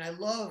 and I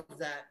love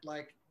that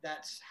like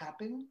that's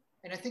happened,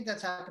 and I think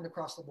that's happened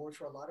across the board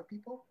for a lot of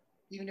people,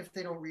 even if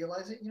they don't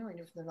realize it, you know,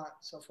 even if they're not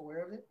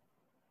self-aware of it.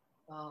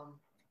 I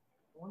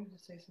wanted to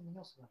say something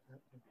else about that,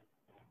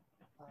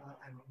 but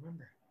I don't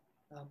remember.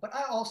 But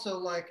I also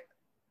like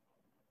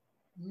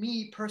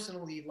me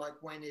personally, like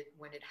when it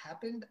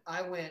happened,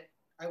 I went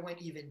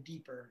even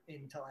deeper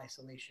into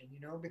isolation,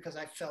 you know, because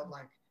I felt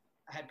like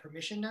I had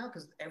permission now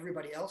because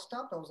everybody else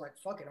stopped. I was like,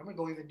 fuck it, I'm gonna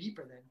go even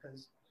deeper then,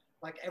 because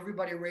like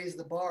everybody raised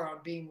the bar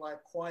on being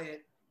like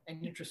quiet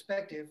and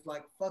introspective.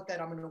 Like fuck that,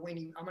 I'm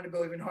gonna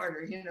go even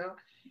harder, you know.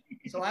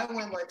 So I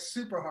went like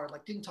super hard,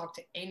 like didn't talk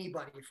to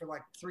anybody for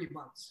like 3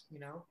 months, you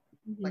know,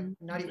 like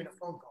not even a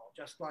phone call,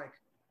 just like.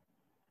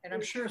 And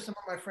I'm sure some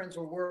of my friends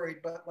were worried,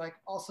 but like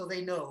also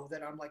they know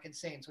that I'm like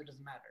insane, so it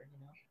doesn't matter, you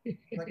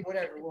know. Like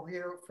whatever, we'll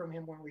hear from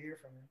him when we hear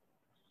from him.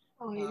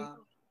 Oh, yeah.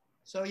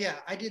 So yeah,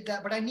 I did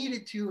that, but I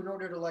needed to in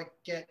order to like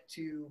get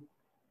to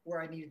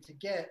where I needed to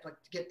get, like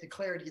to get the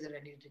clarity that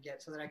I needed to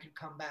get, so that I could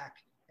come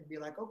back and be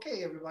like,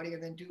 okay, everybody,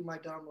 and then do my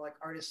dumb like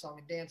artist song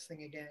and dance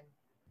thing again,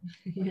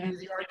 Yeah. do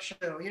the art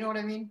show. You know what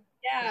I mean?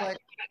 Yeah. Like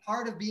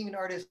part of being an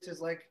artist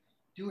is like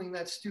doing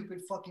that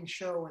stupid fucking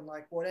show and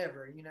like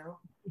whatever, you know.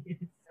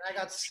 And I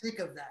got sick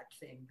of that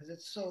thing because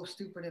it's so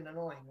stupid and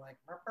annoying. Like,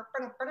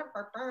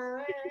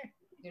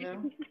 you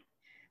know.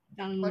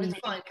 But it's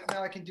fine because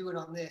now I can do it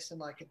on this and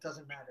like it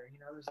doesn't matter. You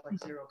know, there's like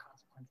zero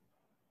consequences.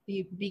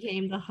 You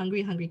became the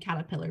hungry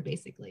caterpillar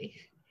basically,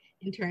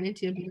 and turned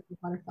into a beautiful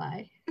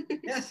butterfly.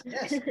 Yes,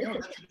 yes. No,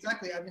 that's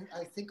exactly. I mean,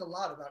 I think a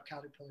lot about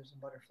caterpillars and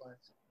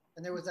butterflies.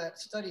 And there was that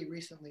study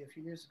recently, a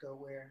few years ago,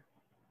 where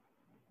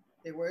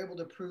they were able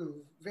to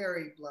prove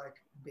very like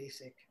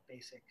basic,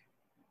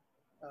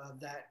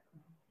 that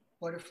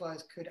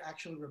butterflies could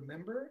actually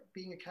remember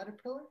being a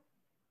caterpillar.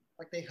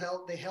 Like they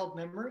held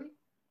memory,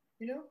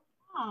 you know.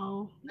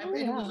 Wow. And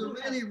it was a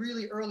really,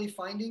 really early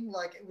finding.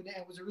 Like it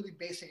was a really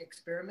basic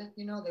experiment.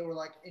 You know, they were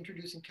like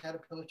introducing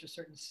caterpillars to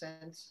certain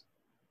scents,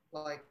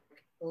 like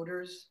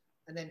odors,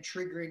 and then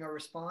triggering a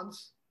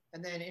response,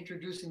 and then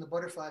introducing the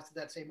butterflies to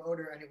that same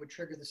odor, and it would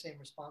trigger the same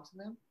response in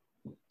them.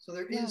 So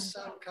there Wow. is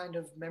some kind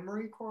of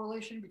memory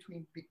correlation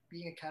between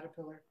being a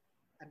caterpillar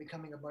and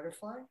becoming a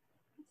butterfly.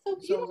 So So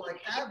beautiful.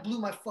 like that blew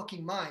my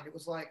fucking mind. It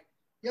was like,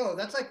 yo,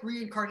 that's like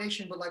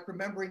reincarnation, but like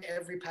remembering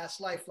every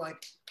past life.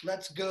 Like,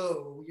 let's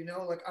go. You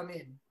know, like I'm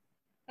in.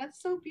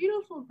 That's so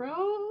beautiful,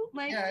 bro.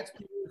 Like, Yeah, it's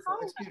beautiful.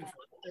 It's beautiful.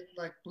 It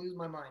like blew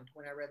my mind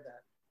when I read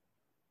that.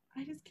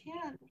 I just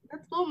can't.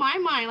 That's blow my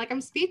mind. Like,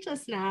 I'm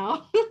speechless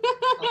now.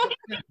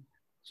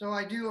 So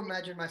I do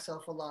imagine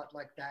myself a lot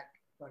like that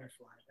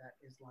butterfly that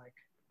is like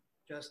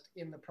just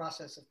in the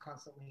process of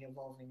constantly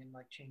evolving and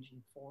like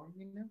changing form,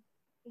 you know?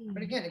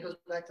 But again, it goes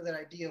back to that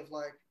idea of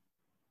like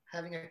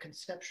having a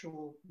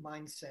conceptual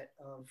mindset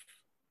of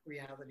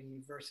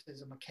reality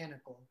versus a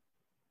mechanical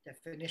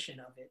definition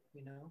of it,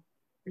 you know?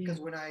 Because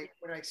when I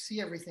see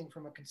everything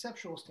from a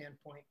conceptual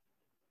standpoint,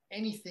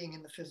 anything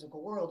in the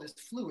physical world is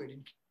fluid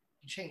and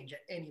can change at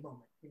any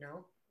moment, you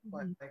know?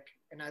 Like,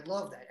 and I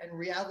love that. And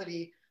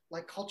reality,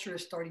 like culture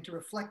is starting to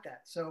reflect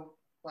that. So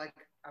like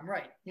I'm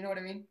right. You know what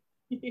I mean?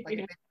 Like it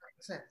makes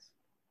sense.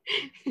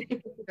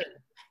 It's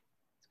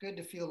good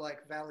to feel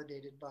like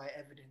validated by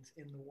evidence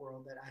in the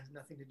world that has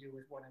nothing to do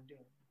with what I'm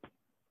doing.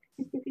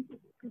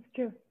 It's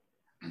true.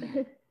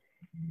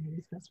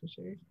 That's for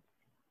sure.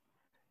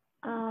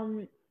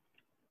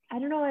 I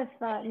don't know if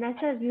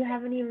Nessa, if you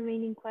have any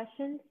remaining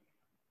questions.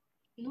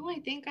 No, I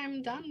think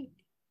I'm done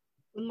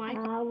with my.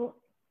 Well,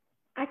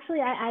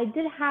 actually, I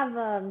did have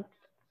a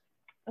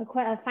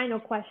final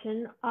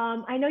question.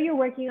 I know you're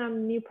working on a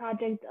new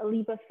project, A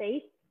Leap of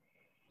Faith.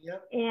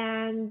 Yep.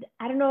 And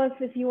I don't know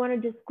if you want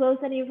to disclose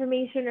any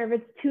information or if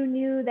it's too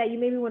new that you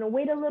maybe want to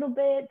wait a little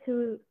bit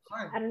to,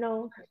 Fine. I don't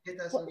know. Get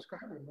that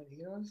subscriber money,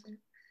 you know what I'm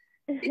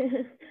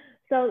saying?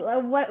 So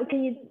what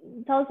can you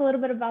tell us a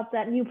little bit about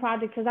that new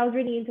project? Because I was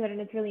reading into it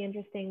and it's really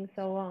interesting.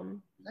 So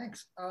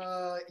Thanks.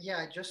 Yeah,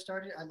 I just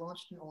started. I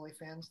launched an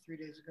OnlyFans 3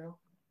 days ago.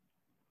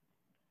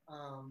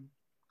 I'm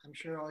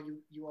sure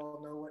you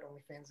all know what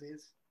OnlyFans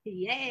is.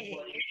 Yay!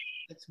 What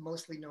it's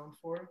mostly known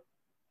for.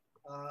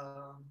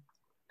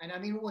 And I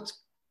mean,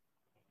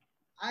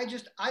 I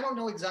don't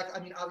know exactly.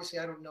 I mean, obviously,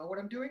 I don't know what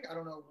I'm doing. I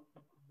don't know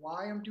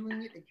why I'm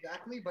doing it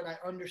exactly, but I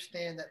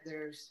understand that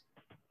there's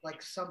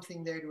like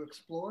something there to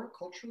explore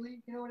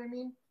culturally. You know what I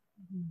mean?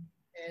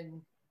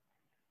 And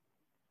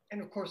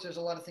of course, there's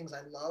a lot of things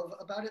I love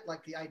about it,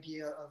 like the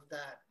idea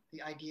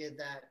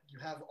that you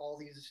have all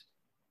these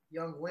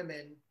young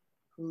women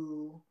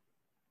who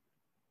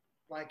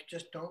like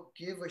just don't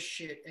give a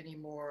shit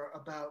anymore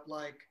about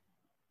like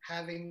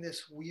having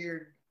this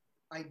weird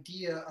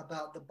idea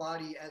about the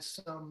body as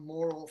some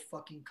moral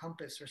fucking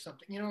compass or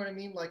something. You know what I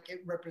mean? Like it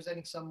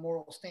representing some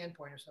moral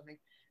standpoint or something.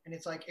 And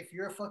it's like, if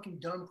you're a fucking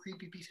dumb,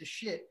 creepy piece of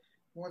shit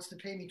who wants to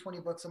pay me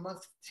 $20 a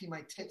month to see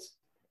my tits,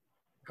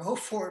 go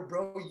for it,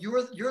 bro.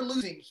 You're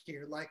losing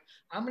here. Like,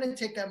 I'm gonna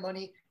take that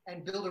money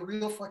and build a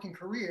real fucking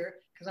career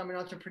because I'm an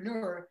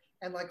entrepreneur,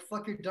 and like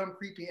fuck your dumb,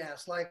 creepy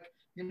ass. Like,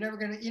 you're never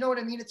gonna, you know what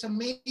I mean? It's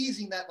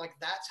amazing that like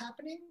that's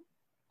happening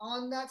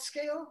on that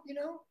scale, you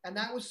know? And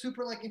that was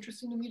super like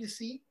interesting to me to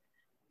see.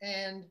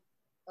 And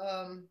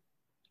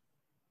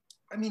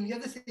I mean, the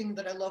other thing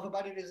that I love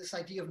about it is this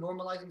idea of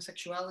normalizing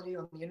sexuality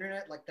on the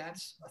internet. Like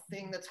that's a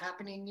thing that's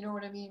happening, you know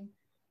what I mean?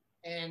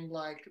 And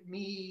like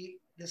me,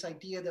 this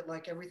idea that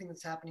like everything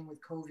that's happening with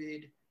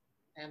COVID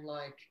and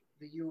like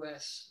the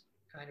US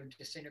kind of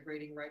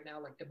disintegrating right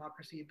now, like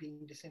democracy being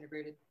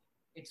disintegrated,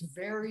 it's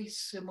very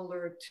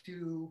similar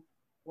to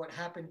what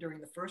happened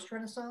during the first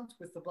Renaissance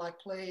with the Black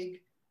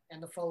Plague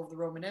and the fall of the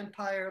Roman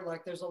Empire.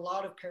 Like there's a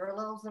lot of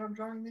parallels that I'm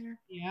drawing there.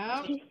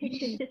 Yeah.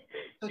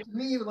 So to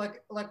me,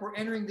 like we're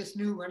entering this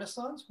new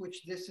Renaissance,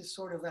 which this is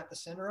sort of at the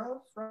center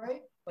of,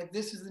 right? Like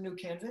this is the new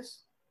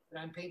canvas that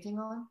I'm painting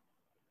on,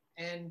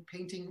 and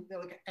painting,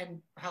 like,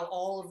 and how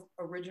all of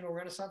original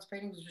Renaissance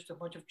paintings was just a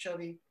bunch of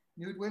chubby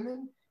nude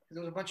women.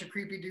 There was a bunch of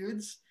creepy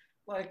dudes,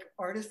 like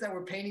artists that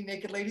were painting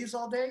naked ladies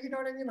all day. You know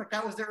what I mean? Like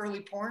that was their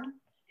early porn.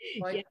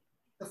 Like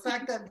the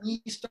fact that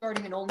me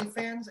starting an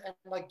OnlyFans and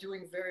like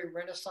doing very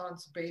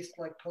Renaissance-based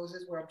like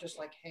poses where I'm just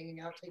like hanging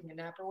out, taking a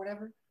nap or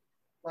whatever,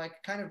 like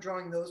kind of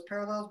drawing those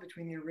parallels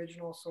between the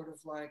original sort of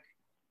like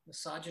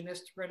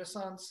misogynist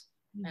Renaissance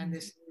and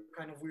this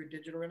kind of weird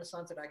digital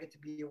Renaissance that I get to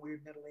be a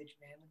weird middle-aged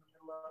man in the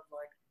middle of,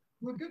 like,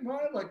 look at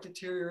my like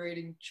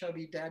deteriorating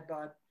chubby dad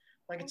bod.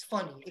 Like it's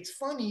funny. It's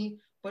funny,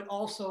 but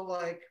also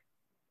like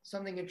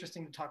something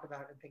interesting to talk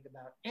about and think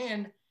about.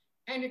 And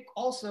it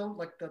also,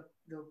 like the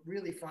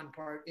really fun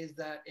part is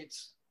that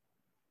it's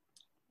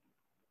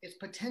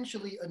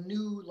potentially a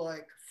new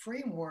like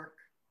framework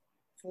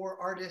for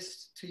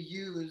artists to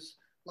use,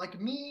 like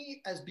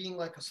me as being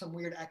like some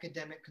weird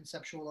academic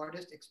conceptual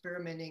artist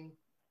experimenting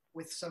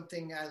with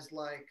something as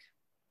like,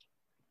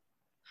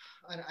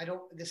 I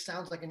don't, this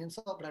sounds like an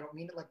insult, but I don't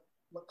mean it, like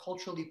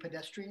culturally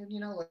pedestrian, you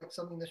know, like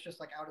something that's just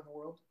like out in the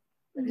world.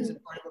 that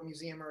isn't part of a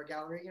museum or a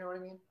gallery. You know what I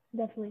mean?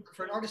 Definitely.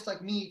 For an artist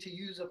like me to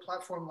use a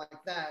platform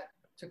like that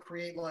to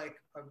create like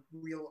a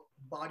real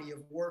body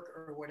of work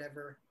or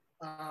whatever,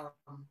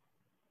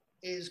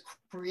 is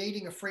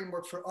creating a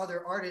framework for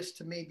other artists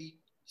to maybe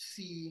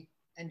see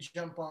and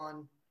jump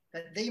on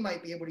that they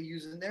might be able to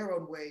use in their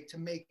own way to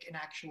make an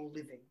actual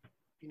living,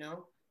 you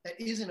know, that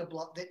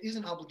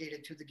isn't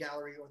obligated to the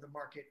gallery or the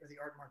market or the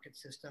art market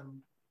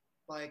system.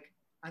 Like,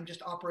 I'm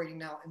just operating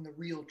now in the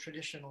real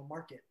traditional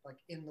market, like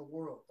in the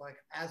world, like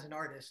as an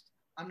artist,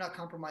 I'm not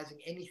compromising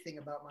anything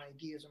about my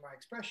ideas or my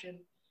expression,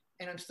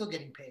 and I'm still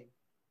getting paid,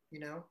 you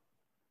know.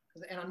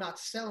 And I'm not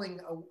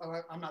selling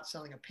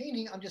a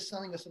painting. I'm just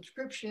selling a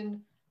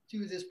subscription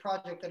to this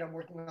project that I'm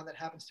working on that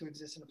happens to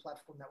exist in a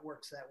platform that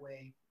works that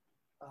way,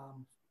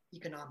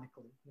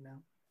 economically, you know.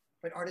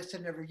 But artists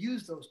have never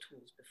used those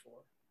tools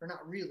before, or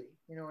not really,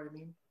 you know what I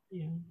mean?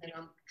 Yeah. And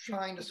I'm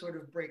trying to sort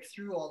of break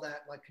through all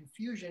that like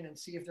confusion and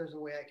see if there's a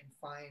way I can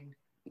find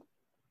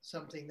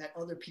something that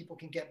other people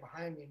can get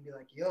behind me and be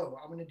like, yo,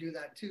 I'm going to do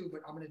that too,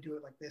 but I'm going to do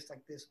it like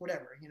this,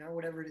 whatever, you know,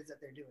 whatever it is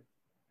that they're doing.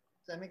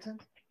 Does that make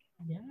sense?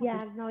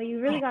 Yeah, no, you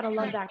really got to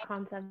love that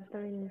concept. I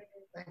mean,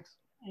 Thanks.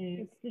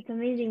 It's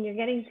amazing. You're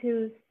getting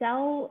to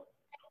sell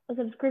a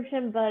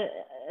subscription, but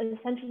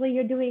essentially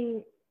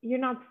you're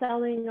not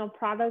selling a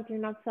product. You're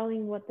not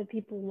selling what the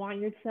people want.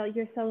 You're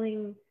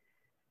selling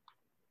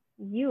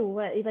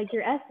like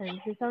your essence.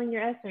 You're selling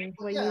your essence,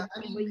 what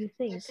you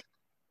think.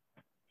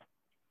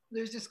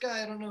 There's this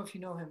guy, I don't know if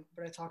you know him,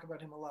 but I talk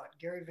about him a lot.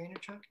 Gary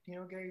Vaynerchuk. Do you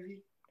know Gary V?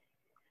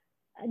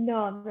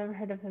 No, I've never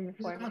heard of him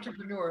before. He's an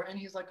entrepreneur, and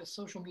he's like a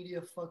social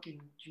media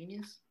fucking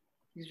genius.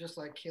 He's just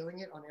like killing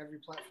it on every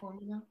platform,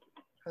 you know?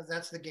 Because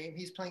that's the game.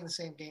 He's playing the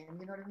same game,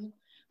 you know what I mean?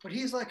 But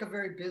he's like a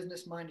very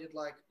business-minded,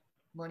 like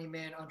money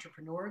man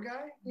entrepreneur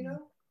guy, you know?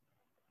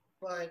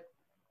 But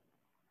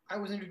I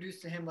was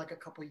introduced to him like a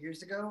couple of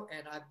years ago,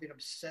 and I've been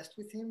obsessed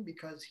with him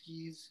because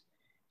he's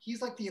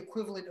like the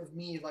equivalent of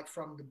me, like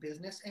from the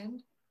business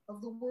end of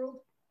the world.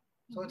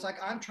 So it's like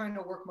I'm trying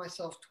to work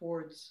myself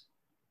towards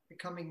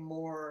becoming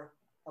more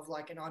of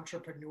like an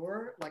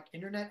entrepreneur, like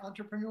internet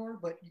entrepreneur,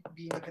 but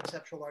being a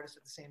conceptual artist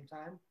at the same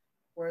time.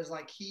 Whereas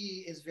like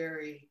he is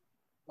very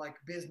like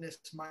business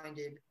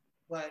minded,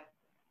 but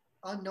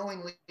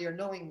unknowingly or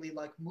knowingly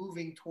like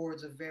moving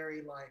towards a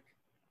very like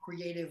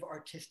creative,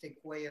 artistic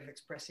way of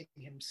expressing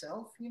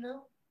himself, you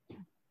know?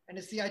 And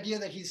it's the idea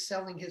that he's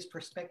selling his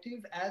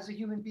perspective as a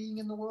human being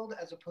in the world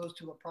as opposed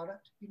to a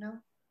product, you know?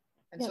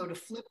 And so to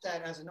flip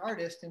that as an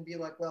artist and be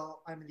like,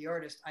 well, I'm the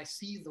artist,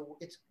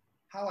 it's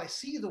how I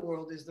see the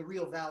world is the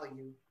real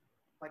value.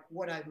 Like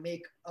what I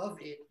make of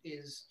it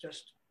is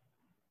just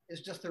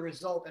the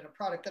result and a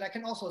product that I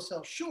can also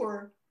sell,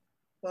 sure,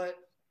 but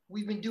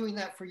we've been doing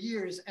that for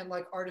years and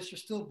like artists are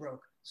still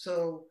broke.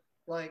 So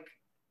like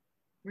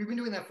we've been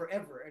doing that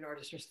forever and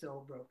artists are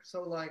still broke.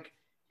 So like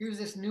here's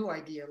this new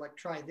idea, like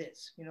try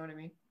this, you know what I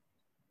mean?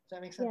 Does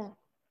that make sense?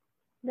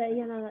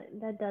 Yeah,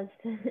 that does.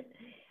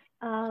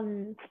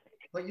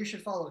 But you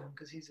should follow him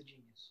because he's a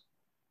genius.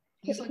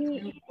 He's can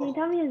you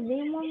tell me his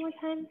name one more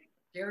time?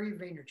 Gary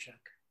Vaynerchuk.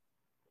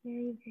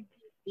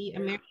 The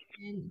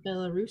American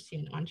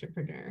Belarusian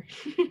entrepreneur.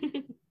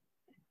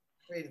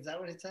 Wait, is that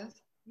what it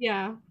says?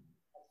 Yeah,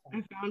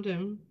 I found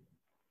him.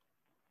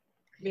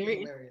 Very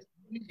hilarious.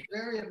 He's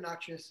very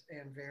obnoxious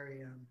and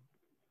very,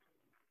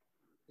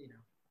 you know,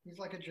 he's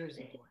like a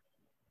Jersey boy,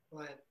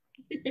 but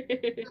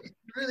he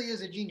really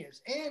is a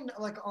genius. And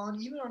like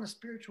even on a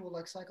spiritual,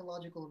 like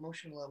psychological,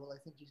 emotional level, I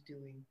think he's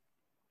doing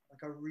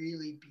like a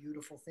really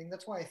beautiful thing.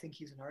 That's why I think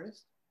he's an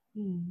artist,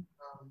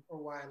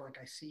 or why like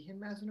I see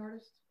him as an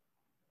artist,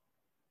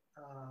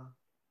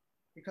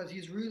 because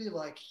he's really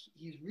like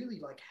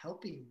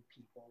helping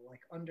people like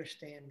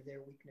understand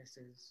their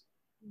weaknesses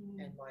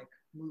and like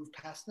move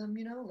past them.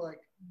 You know, like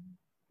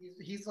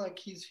he's like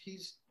his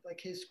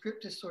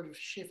script is sort of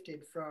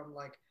shifted from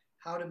like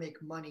how to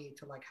make money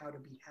to like how to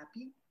be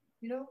happy.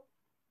 You know,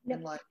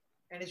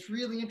 and it's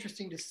really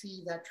interesting to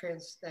see that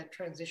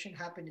transition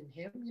happen in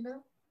him. You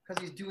know.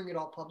 Because he's doing it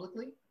all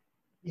publicly.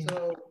 Yeah.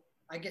 So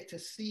I get to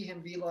see him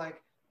be like,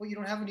 well, you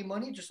don't have any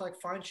money? Just like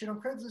find shit on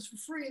Craigslist for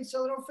free and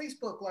sell it on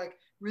Facebook. Like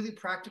really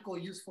practical,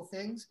 useful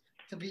things,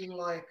 to being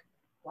like,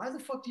 why the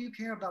fuck do you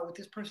care about what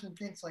this person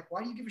thinks? Like,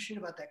 why do you give a shit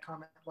about that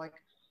comment? Like,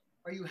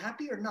 are you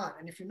happy or not?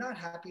 And if you're not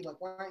happy, like,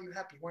 why aren't you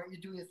happy? Why aren't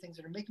you doing the things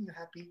that are making you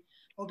happy?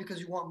 Oh,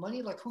 because you want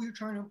money? Like, who are you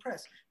trying to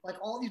impress? Like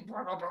all these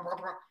blah, blah, blah, blah,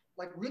 blah.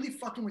 Like really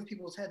fucking with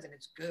people's heads, and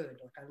it's good.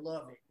 Like I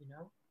love it, you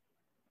know?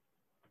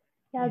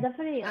 Yeah,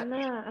 definitely. I'm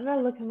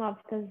gonna look him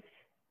up because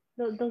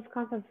those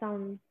concepts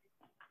sound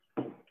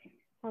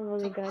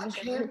really good.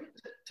 Him,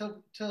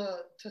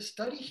 to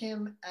study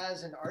him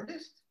as an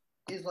artist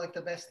is like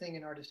the best thing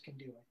an artist can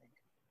do, I think.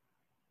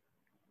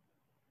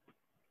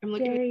 I'm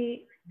looking at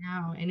it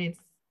now, and it's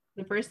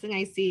the first thing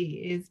I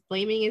see is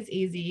blaming is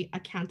easy,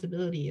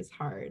 accountability is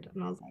hard,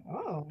 and I was like,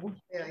 oh.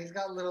 Yeah, he's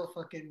got little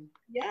fucking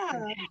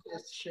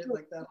shit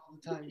like that all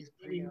the time. He's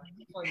pretty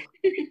funny.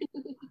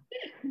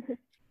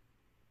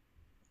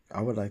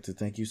 I would like to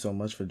thank you so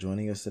much for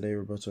joining us today,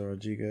 Roberto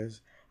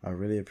Rodriguez. I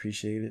really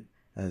appreciate it.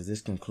 as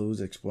this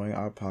concludes Exploring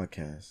Art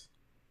Podcast.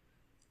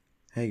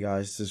 Hey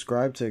guys,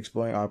 subscribe to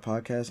Exploring Art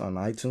Podcast on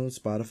iTunes,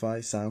 Spotify,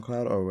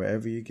 SoundCloud, or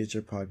wherever you get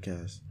your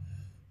podcasts.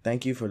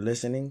 Thank you for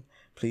listening.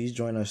 Please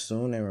join us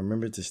soon and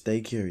remember to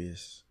stay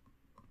curious.